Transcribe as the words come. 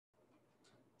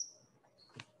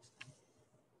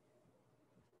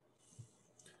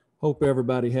Hope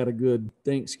everybody had a good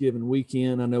Thanksgiving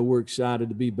weekend. I know we're excited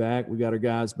to be back. We got our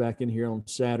guys back in here on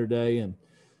Saturday and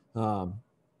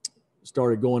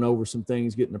started going over some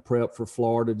things, getting the prep for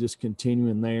Florida, just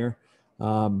continuing there.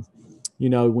 When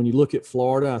you look at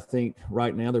Florida, I think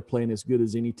right now they're playing as good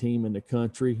as any team in the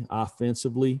country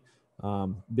offensively.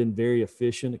 Been very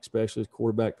efficient, especially at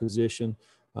quarterback position.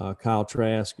 Kyle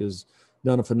Trask has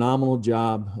done a phenomenal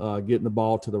job getting the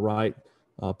ball to the right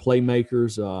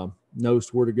playmakers,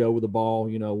 knows where to go with the ball.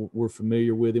 We're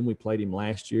familiar with him. We played him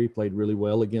last year. He played really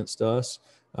well against us.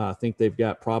 I think they've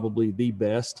got probably the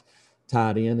best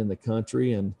tight end in the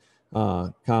country. And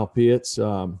Kyle Pitts,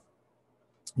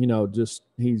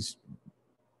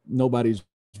 nobody's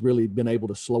really been able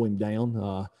to slow him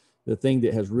down. The thing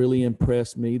that has really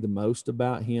impressed me the most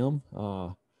about him,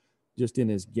 just in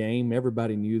his game,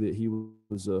 everybody knew that he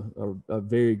was a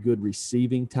very good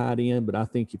receiving tight end. But I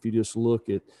think if you just look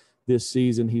at this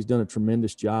season, he's done a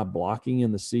tremendous job blocking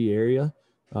in the C area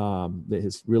that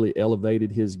has really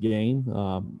elevated his game.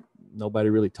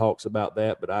 Nobody really talks about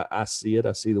that, but I see it.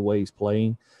 I see the way he's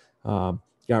playing. Got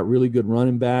really good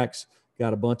running backs,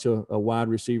 got a bunch of wide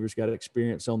receivers, got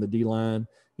experience on the D-line.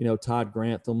 Todd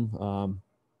Grantham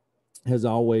has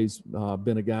always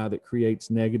been a guy that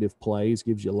creates negative plays,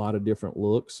 gives you a lot of different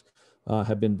looks,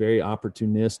 have been very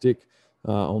opportunistic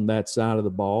on that side of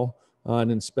the ball.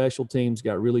 And then special teams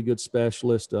got really good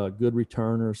specialists, good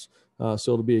returners.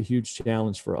 So it'll be a huge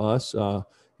challenge for us.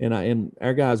 And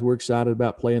our guys, we're excited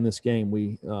about playing this game.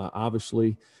 We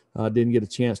obviously didn't get a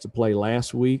chance to play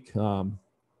last week.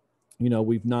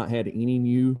 We've not had any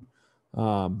new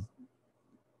COVID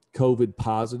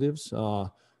positives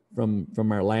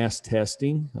from our last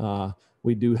testing.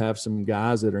 We do have some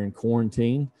guys that are in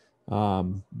quarantine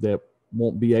that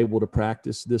won't be able to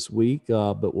practice this week,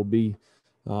 but will be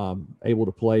able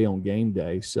to play on game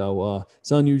day. So it's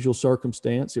an unusual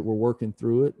circumstance that we're working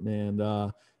through it, and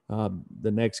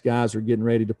the next guys are getting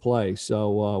ready to play.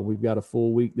 So we've got a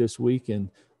full week this week, and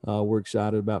we're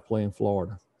excited about playing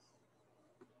Florida.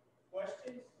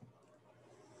 Questions?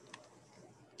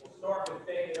 We'll start with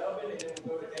David Oven, and then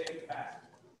we'll go to David Pass.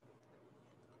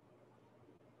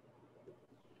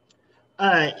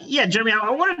 Jeremy, I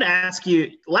wanted to ask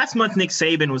you, last month Nick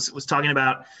Saban was talking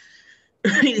about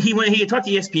he talked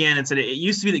to ESPN and said it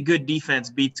used to be that good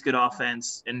defense beats good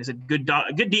offense, and he said good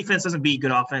defense doesn't beat good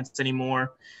offense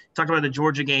anymore. Talked about the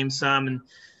Georgia game some, and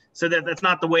said that's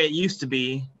not the way it used to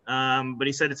be, but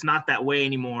he said it's not that way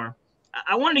anymore.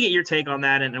 I wanted to get your take on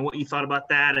that and what you thought about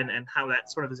that and how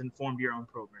that sort of has informed your own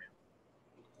program.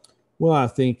 Well, I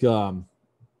think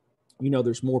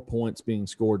there's more points being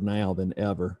scored now than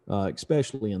ever,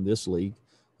 especially in this league.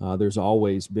 There's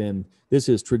always been – this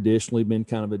has traditionally been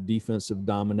kind of a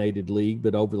defensive-dominated league,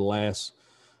 but over the last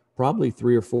probably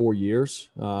 3 or 4 years,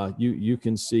 you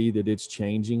can see that it's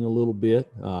changing a little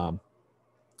bit.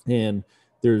 And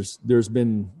there's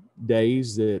been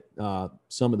days that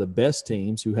some of the best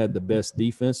teams who had the best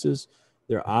defenses,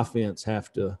 their offense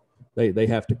they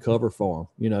have to cover for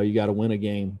them. You got to win a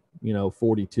game,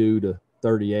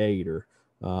 42-38 or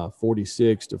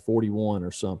 46-41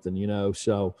 or something,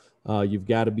 So you've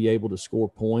got to be able to score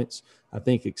points. I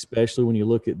think especially when you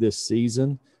look at this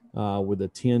season with a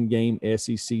 10-game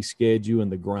SEC schedule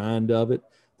and the grind of it,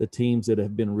 the teams that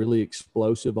have been really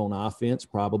explosive on offense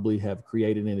probably have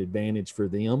created an advantage for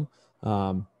them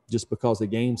just because the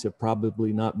games have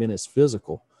probably not been as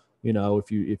physical.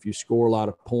 If you score a lot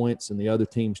of points and the other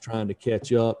team's trying to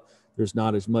catch up, there's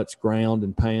not as much ground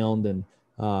and pound. And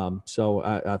so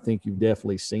I think you've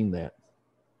definitely seen that.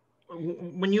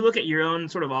 When you look at your own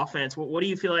sort of offense, what do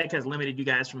you feel like has limited you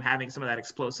guys from having some of that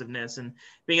explosiveness and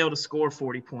being able to score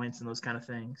 40 points and those kind of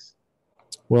things?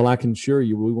 Well, I can assure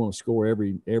you we want to score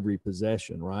every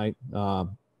possession, right?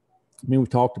 We've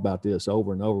talked about this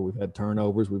over and over. We've had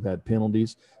turnovers, we've had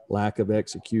penalties, lack of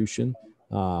execution.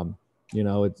 I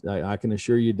can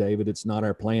assure you, David, it's not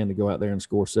our plan to go out there and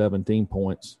score 17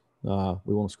 points. We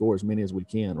want to score as many as we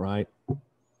can, right?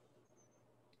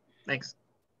 Thanks.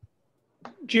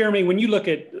 Jeremy, when you look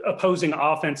at opposing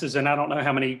offenses, and I don't know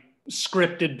how many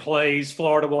scripted plays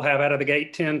Florida will have out of the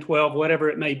gate, 10, 12,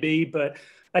 whatever it may be, but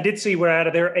I did see where out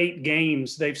of their 8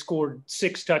 games, they've scored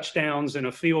 6 touchdowns and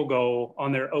a field goal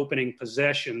on their opening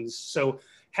possessions. So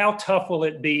how tough will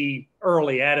it be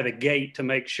early out of the gate to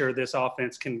make sure this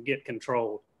offense can get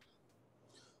controlled?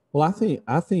 Well,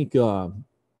 I think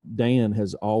Dan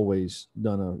has always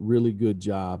done a really good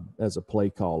job as a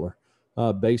play caller.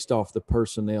 Based off the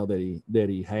personnel that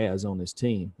he has on his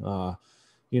team.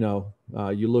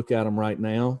 You look at them right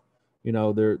now,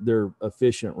 they're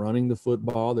efficient running the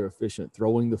football. They're efficient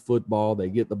throwing the football. They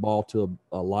get the ball to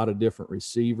a lot of different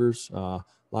receivers, a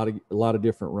a lot of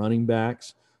different running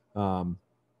backs.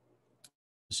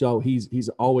 So he's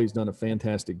always done a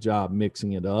fantastic job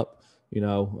mixing it up.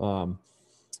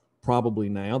 Probably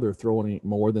now they're throwing it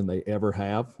more than they ever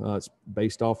have. It's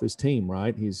based off his team,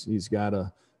 right? He's got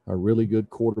a really good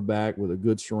quarterback with a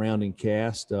good surrounding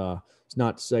cast. It's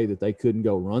not to say that they couldn't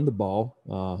go run the ball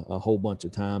a whole bunch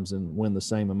of times and win the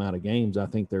same amount of games. I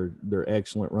think they're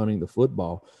excellent running the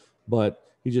football, but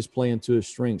he's just playing to his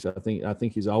strengths. I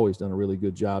think he's always done a really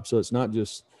good job. So it's not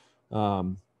just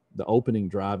the opening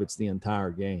drive; it's the entire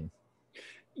game.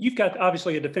 You've got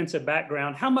obviously a defensive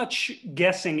background. How much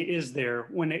guessing is there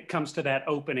when it comes to that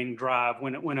opening drive?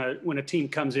 When a team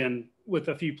comes in with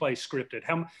a few plays scripted,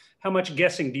 how much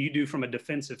guessing do you do from a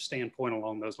defensive standpoint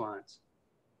along those lines?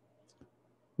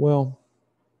 Well,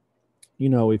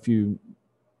 if you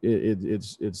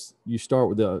you start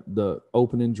with the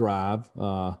opening drive,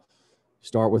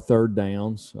 start with third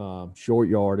downs, short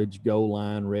yardage, goal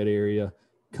line, red area,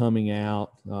 coming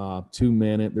out, 2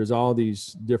 minute. There's all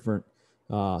these different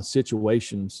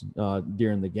situations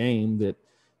during the game that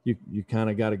you kind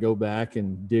of got to go back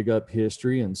and dig up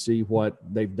history and see what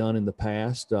they've done in the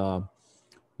past. But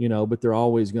they're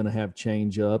always going to have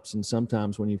change ups. And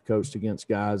sometimes when you've coached against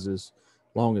guys as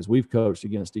long as we've coached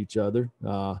against each other,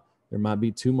 there might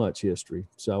be too much history.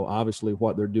 So obviously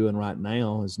what they're doing right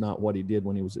now is not what he did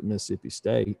when he was at Mississippi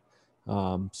State.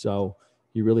 So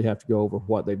you really have to go over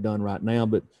what they've done right now,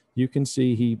 but you can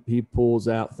see he pulls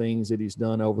out things that he's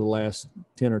done over the last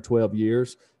 10 or 12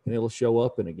 years, and it'll show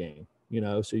up in a game,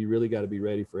 so you really got to be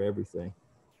ready for everything.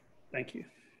 Thank you.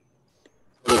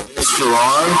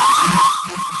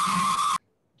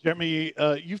 Jeremy,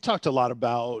 you've talked a lot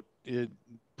about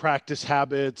practice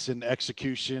habits and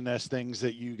execution as things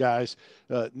that you guys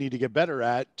need to get better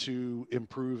at to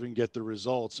improve and get the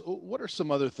results. What are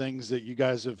some other things that you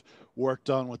guys have worked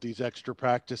on with these extra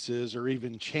practices or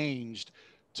even changed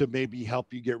to maybe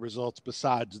help you get results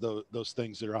besides those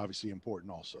things that are obviously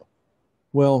important also?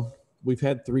 Well, we've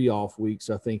had 3 off weeks,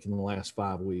 I think, in the last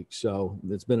 5 weeks. So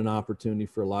it's been an opportunity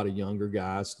for a lot of younger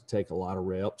guys to take a lot of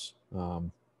reps.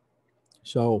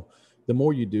 So the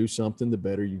more you do something, the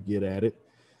better you get at it.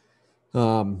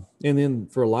 And then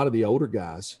for a lot of the older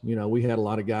guys, we had a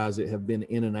lot of guys that have been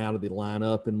in and out of the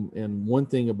lineup. And one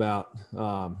thing about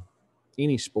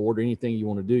any sport or anything you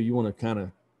want to do, you want to kind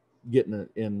of get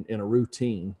in a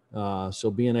routine.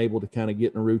 So being able to kind of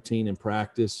get in a routine and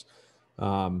practice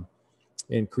and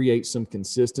create some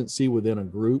consistency within a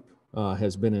group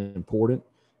has been important.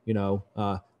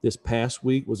 This past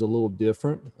week was a little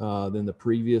different than the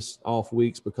previous off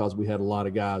weeks because we had a lot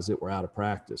of guys that were out of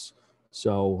practice.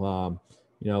 So,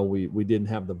 we didn't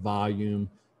have the volume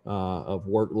of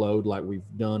workload like we've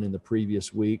done in the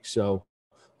previous week. So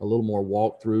a little more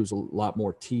walkthroughs, a lot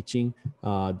more teaching,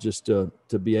 just to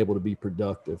be able to be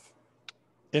productive.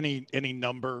 Any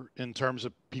number in terms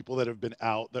of people that have been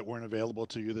out that weren't available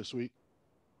to you this week?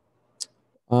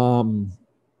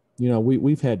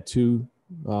 We've had 2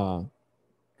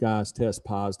 guys test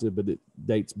positive, but it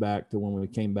dates back to when we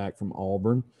came back from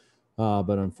Auburn.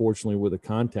 But unfortunately with the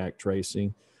contact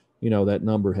tracing, that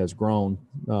number has grown,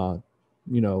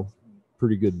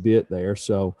 pretty good bit there.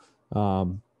 So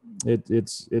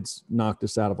it's knocked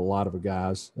us out of a lot of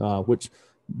guys, which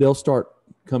they'll start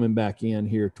coming back in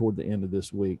here toward the end of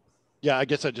this week. Yeah, I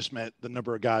guess I just meant the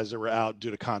number of guys that were out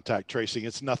due to contact tracing.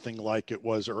 It's nothing like it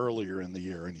was earlier in the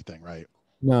year or anything, right?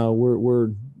 No, we're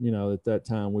at that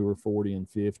time we were 40 and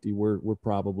 50. We're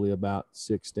probably about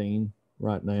 16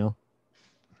 right now.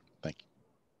 Thank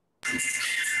you.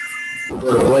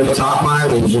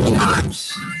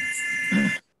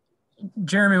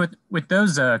 Jeremy, with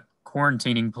those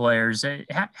quarantining players,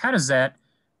 how does that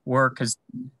work? Because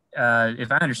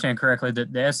if I understand correctly,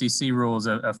 the SEC rules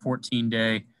a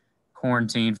 14-day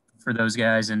quarantine for those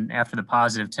guys, and after the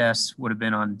positive tests would have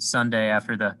been on Sunday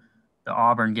after the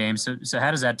Auburn game. So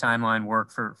how does that timeline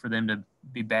work for them to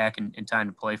be back in time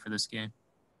to play for this game?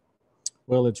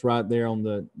 Well, it's right there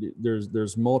on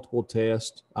there's multiple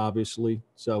tests, obviously.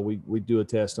 So we do a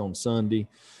test on Sunday,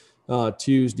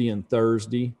 Tuesday, and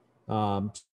Thursday.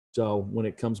 So when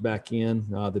it comes back in,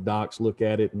 the docs look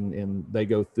at it and they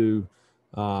go through,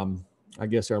 I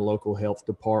guess, our local health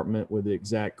department with the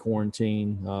exact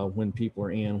quarantine, when people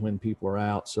are in, when people are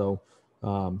out. So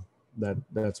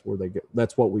that's where they go.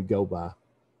 That's what we go by.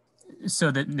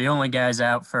 So the only guys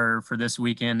out for this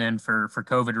weekend and for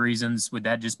COVID reasons, would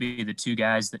that just be the 2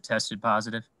 guys that tested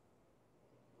positive?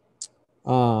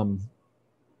 And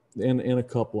a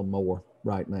couple of more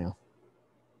right now.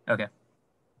 Okay.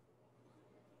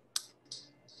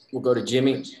 We'll go to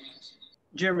Jimmy.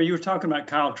 Jeremy, you were talking about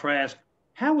Kyle Trask.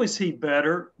 How is he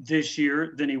better this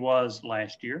year than he was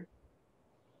last year?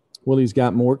 Well, he's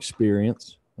got more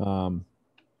experience. He's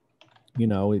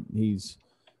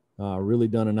really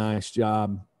done a nice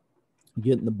job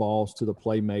getting the balls to the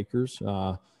playmakers.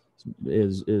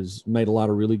 Is made a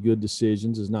lot of really good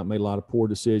decisions. Has not made a lot of poor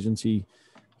decisions. He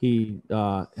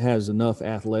has enough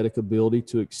athletic ability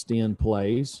to extend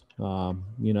plays.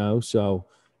 So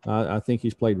I think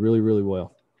he's played really, really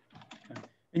well.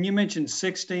 And you mentioned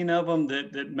 16 of them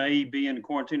that may be in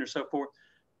quarantine or so forth.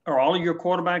 Are all of your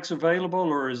quarterbacks available,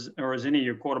 or has any of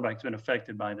your quarterbacks been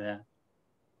affected by that?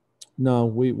 No,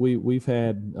 we've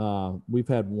had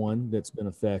one that's been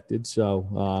affected.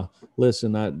 So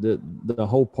listen, the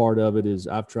whole part of it is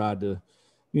I've tried to,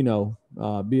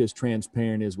 be as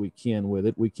transparent as we can with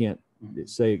it. We can't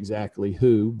say exactly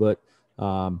who, but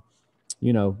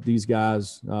these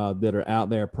guys that are out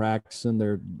there practicing,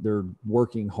 they're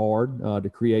working hard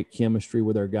to create chemistry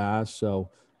with their guys.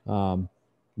 So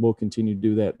we'll continue to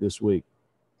do that this week.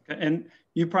 And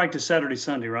you practice Saturday,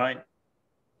 Sunday, right?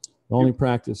 Only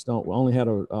had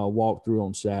a walkthrough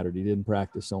on Saturday. Didn't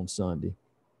practice on Sunday.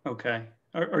 Okay.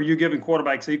 Are you giving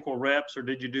quarterbacks equal reps, or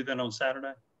did you do that on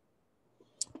Saturday?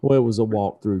 Well, it was a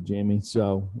walkthrough, Jimmy.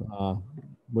 So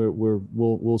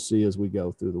we'll see as we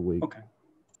go through the week. Okay.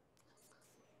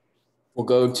 We'll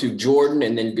go to Jordan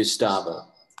and then Gustavo.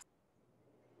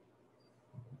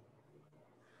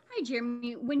 Hi,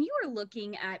 Jeremy. When you are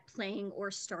looking at playing or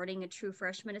starting a true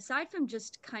freshman, aside from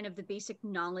just kind of the basic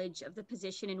knowledge of the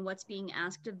position and what's being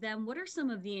asked of them, what are some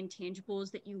of the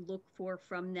intangibles that you look for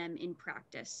from them in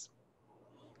practice?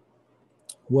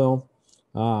 Well,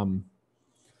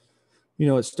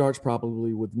 it starts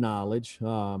probably with knowledge,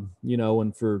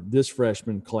 and for this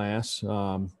freshman class,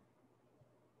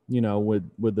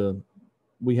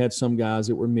 we had some guys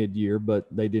that were mid-year, but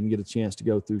they didn't get a chance to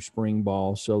go through spring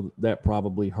ball, so that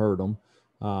probably hurt them.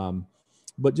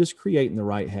 But just creating the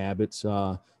right habits,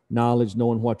 knowledge,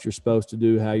 knowing what you're supposed to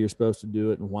do, how you're supposed to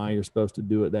do it, and why you're supposed to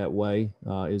do it that way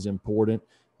is important.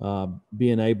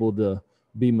 Being able to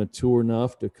be mature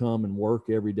enough to come and work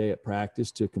every day at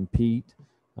practice to compete,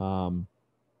 and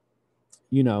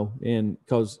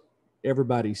because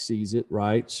everybody sees it,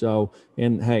 right? So,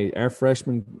 and hey, our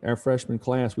freshman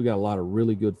class, we got a lot of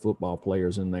really good football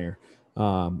players in there.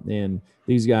 And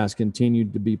these guys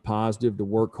continued to be positive, to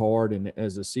work hard. And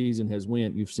as the season has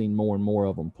went, you've seen more and more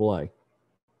of them play.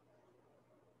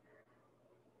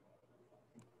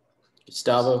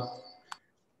 Gustavo.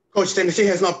 Coach, Tennessee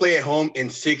has not played at home in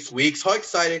 6 weeks. How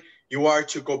excited you are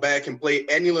to go back and play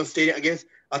at Neyland Stadium against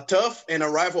a tough and a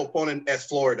rival opponent as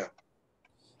Florida?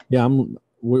 Yeah,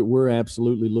 we're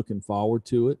absolutely looking forward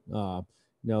to it.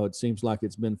 It seems like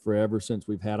it's been forever since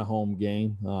we've had a home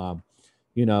game.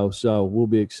 So we'll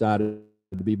be excited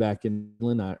to be back in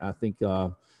England. I think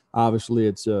obviously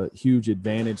it's a huge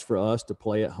advantage for us to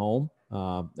play at home.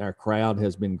 Our crowd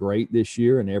has been great this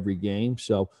year in every game,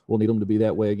 so we'll need them to be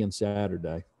that way again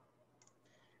Saturday.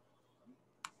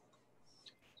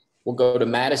 We'll go to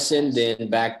Madison, then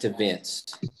back to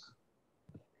Vince.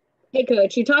 Hey,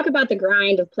 Coach, you talk about the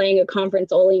grind of playing a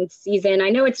conference-only season. I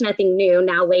know it's nothing new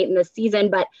now late in the season,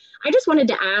 but I just wanted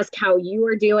to ask how you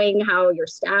are doing, how your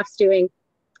staff's doing,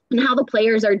 and how the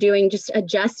players are doing, just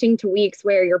adjusting to weeks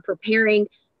where you're preparing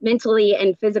mentally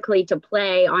and physically to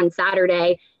play on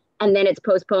Saturday, and then it's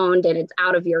postponed and it's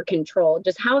out of your control.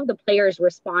 Just how have the players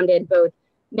responded both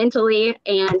mentally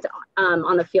and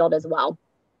on the field as well?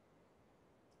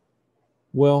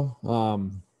 Well,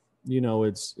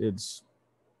 it's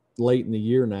late in the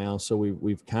year now, so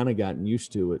we've kind of gotten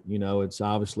used to it. It's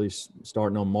obviously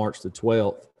starting on March the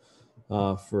 12th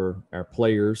for our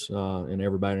players and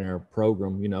everybody in our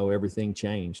program. Everything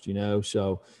changed.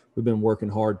 So we've been working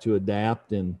hard to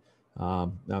adapt, and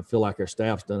I feel like our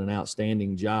staff's done an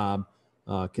outstanding job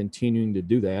continuing to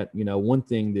do that. One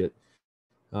thing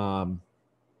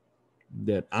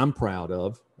that I'm proud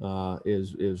of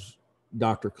is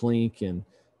Dr. Klink and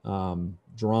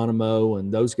Geronimo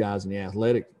and those guys in the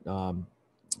athletic,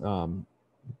 the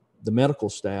medical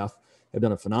staff have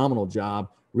done a phenomenal job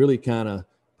really kind of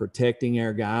protecting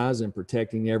our guys and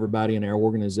protecting everybody in our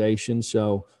organization.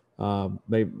 So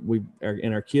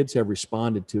our kids have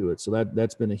responded to it. So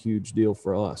that's been a huge deal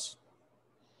for us.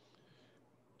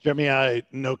 Jeremy, I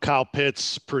know Kyle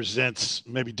Pitts presents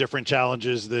maybe different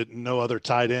challenges that no other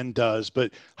tight end does,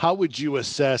 but how would you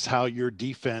assess how your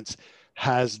defense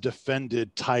has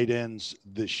defended tight ends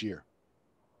this year?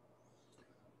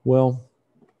 Well,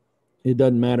 it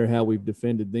doesn't matter how we've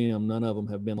defended them. None of them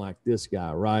have been like this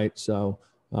guy, right? So,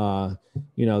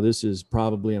 this is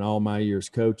probably in all my years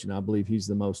coaching, I believe he's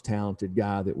the most talented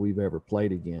guy that we've ever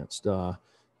played against.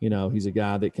 He's a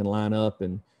guy that can line up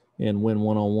and win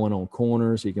one-on-one on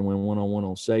corners. He can win one-on-one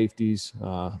on safeties,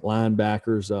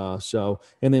 linebackers.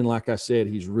 And then, like I said,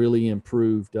 he's really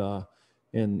improved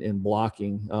in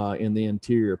blocking in the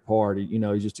interior part.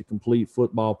 He's just a complete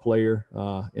football player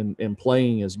and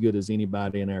playing as good as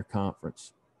anybody in our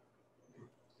conference.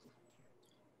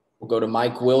 We'll go to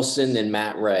Mike Wilson, then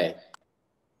Matt Ray.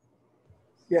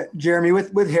 Yeah, Jeremy,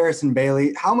 with Harrison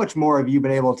Bailey, how much more have you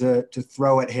been able to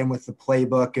throw at him with the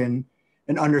playbook and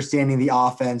understanding the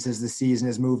offense as the season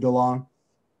has moved along?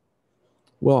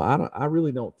 Well, I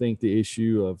really don't think the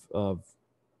issue of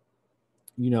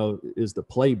is the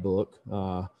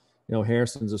playbook.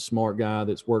 Harrison's a smart guy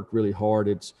that's worked really hard.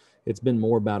 It's been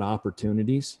more about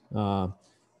opportunities,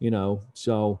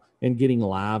 and getting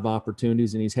live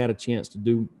opportunities, and he's had a chance to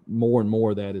do more and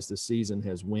more of that as the season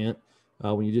has went.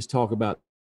 When you just talk about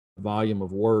volume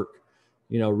of work,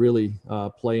 really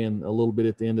playing a little bit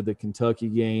at the end of the Kentucky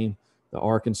game, the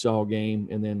Arkansas game,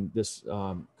 and then this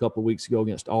couple of weeks ago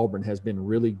against Auburn has been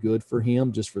really good for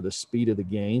him, just for the speed of the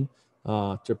game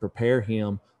to prepare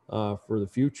him for the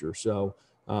future. So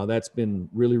that's been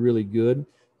really, really good.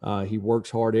 He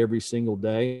works hard every single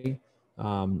day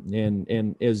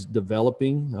and is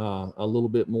developing a little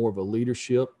bit more of a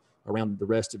leadership around the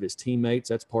rest of his teammates.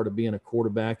 That's part of being a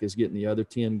quarterback, is getting the other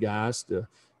 10 guys to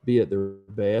be at their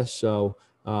best. So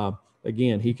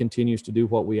again, he continues to do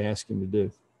what we ask him to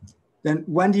do. Then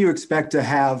when do you expect to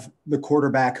have the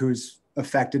quarterback who's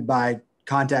affected by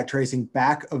contact tracing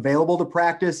back available to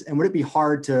practice? And would it be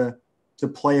hard to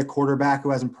play a quarterback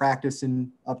who hasn't practiced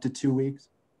in up to 2 weeks?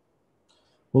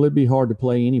 Well, it'd be hard to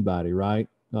play anybody, right?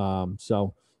 Jalen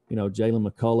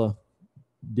McCullough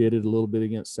did it a little bit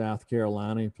against South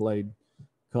Carolina. He played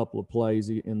a couple of plays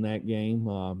in that game.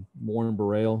 Warren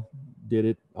Burrell did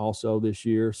it also this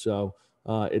year. So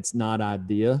it's not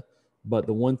ideal. But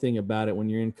the one thing about it, when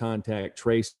you're in contact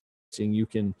tracing, you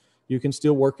can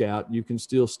still work out. You can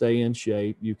still stay in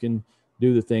shape. You can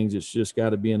do the things. It's just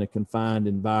got to be in a confined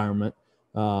environment.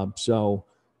 They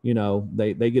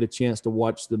get a chance to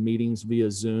watch the meetings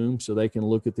via Zoom, so they can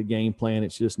look at the game plan.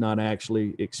 It's just not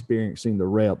actually experiencing the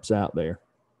reps out there.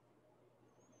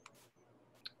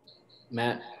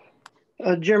 Matt.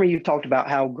 Jeremy, you've talked about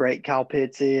how great Kyle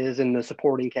Pitts is and the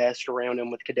supporting cast around him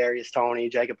with Kadarius Toney,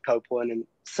 Jacob Copeland, and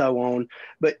so on.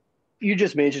 But you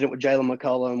just mentioned it with Jalen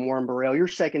McCullough and Warren Burrell. Your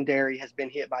secondary has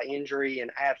been hit by injury and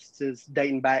absences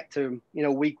dating back to,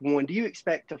 week one. Do you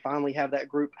expect to finally have that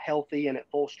group healthy and at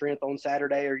full strength on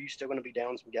Saturday, or are you still going to be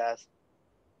down some guys?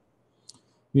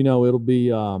 It'll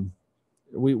be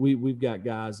we've got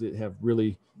guys that have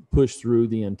really pushed through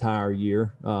the entire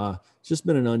year. It's just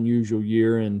been an unusual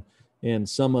year, and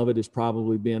some of it has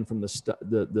probably been from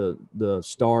the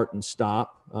start and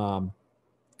stop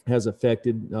has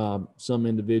affected some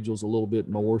individuals a little bit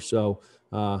more. So,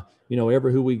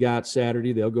 every who we got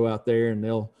Saturday, they'll go out there and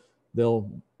they'll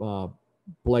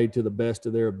play to the best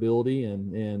of their ability,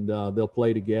 and they'll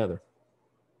play together.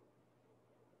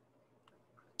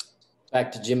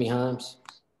 Back to Jimmy Himes.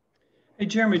 Hey,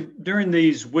 Jeremy, during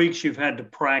these weeks you've had to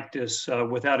practice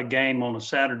without a game on a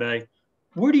Saturday,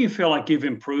 where do you feel like you've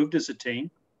improved as a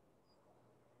team?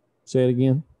 Say it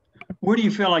again. Where do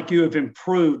you feel like you have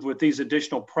improved with these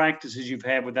additional practices you've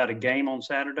had without a game on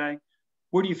Saturday?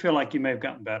 Where do you feel like you may have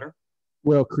gotten better?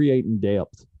 Well, creating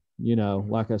depth.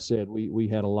 Like I said, we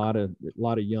had a lot of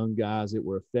young guys that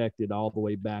were affected all the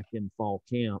way back in fall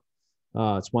camp.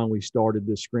 It's when we started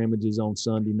the scrimmages on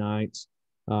Sunday nights.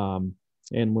 And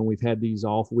when we've had these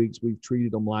off weeks, we've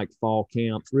treated them like fall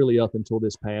camps really up until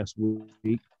this past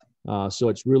week. So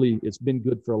it's been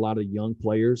good for a lot of young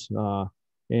players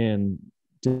and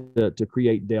to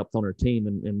create depth on our team,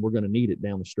 and we're going to need it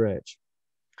down the stretch.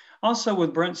 Also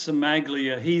with Brent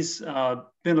Samaglia, he's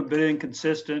been a bit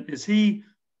inconsistent. Is he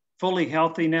fully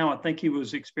healthy now? I think he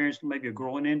was experiencing maybe a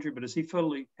groin injury, but is he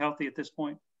fully healthy at this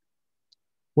point?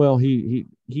 Well,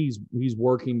 he's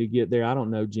working to get there. I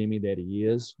don't know, Jimmy, that he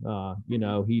is.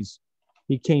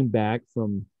 He came back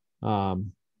from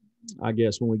I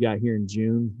guess when we got here in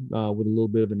June with a little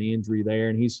bit of an injury there,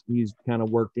 and he's kind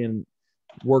of worked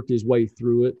his way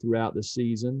through it throughout the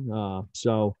season.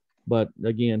 But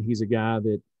again, he's a guy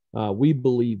that we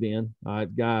believe in.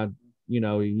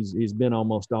 He's been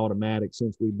almost automatic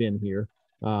since we've been here.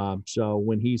 So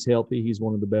when he's healthy, he's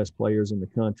one of the best players in the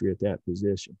country at that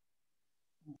position.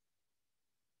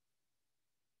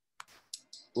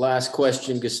 Last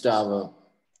question, Gustavo.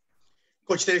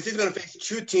 Coach, Tennessee is going to face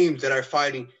two teams that are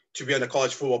fighting to be on the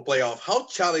college football playoff. How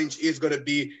challenged is going to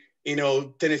be,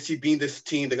 Tennessee being this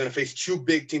team? They're going to face two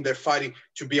big teams that are fighting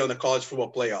to be on the college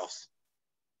football playoffs.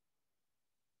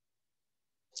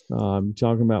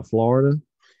 Talking about Florida?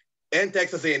 and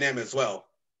Texas A&M as well.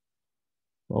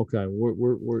 Okay,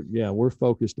 we're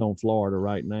focused on Florida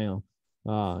right now,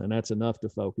 and that's enough to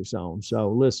focus on. So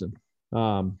listen,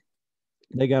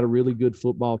 they got a really good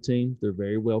football team. They're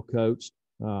very well coached.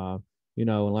 You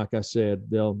know, and like I said,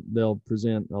 they'll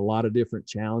present a lot of different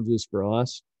challenges for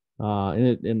us,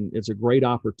 and it's a great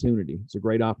opportunity. It's a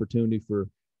great opportunity for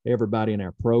everybody in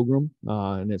our program,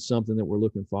 and it's something that we're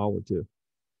looking forward to.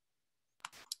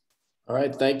 All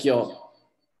right, thank you all.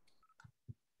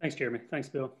 Thanks, Jeremy. Thanks,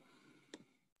 Bill.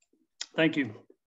 Thank you.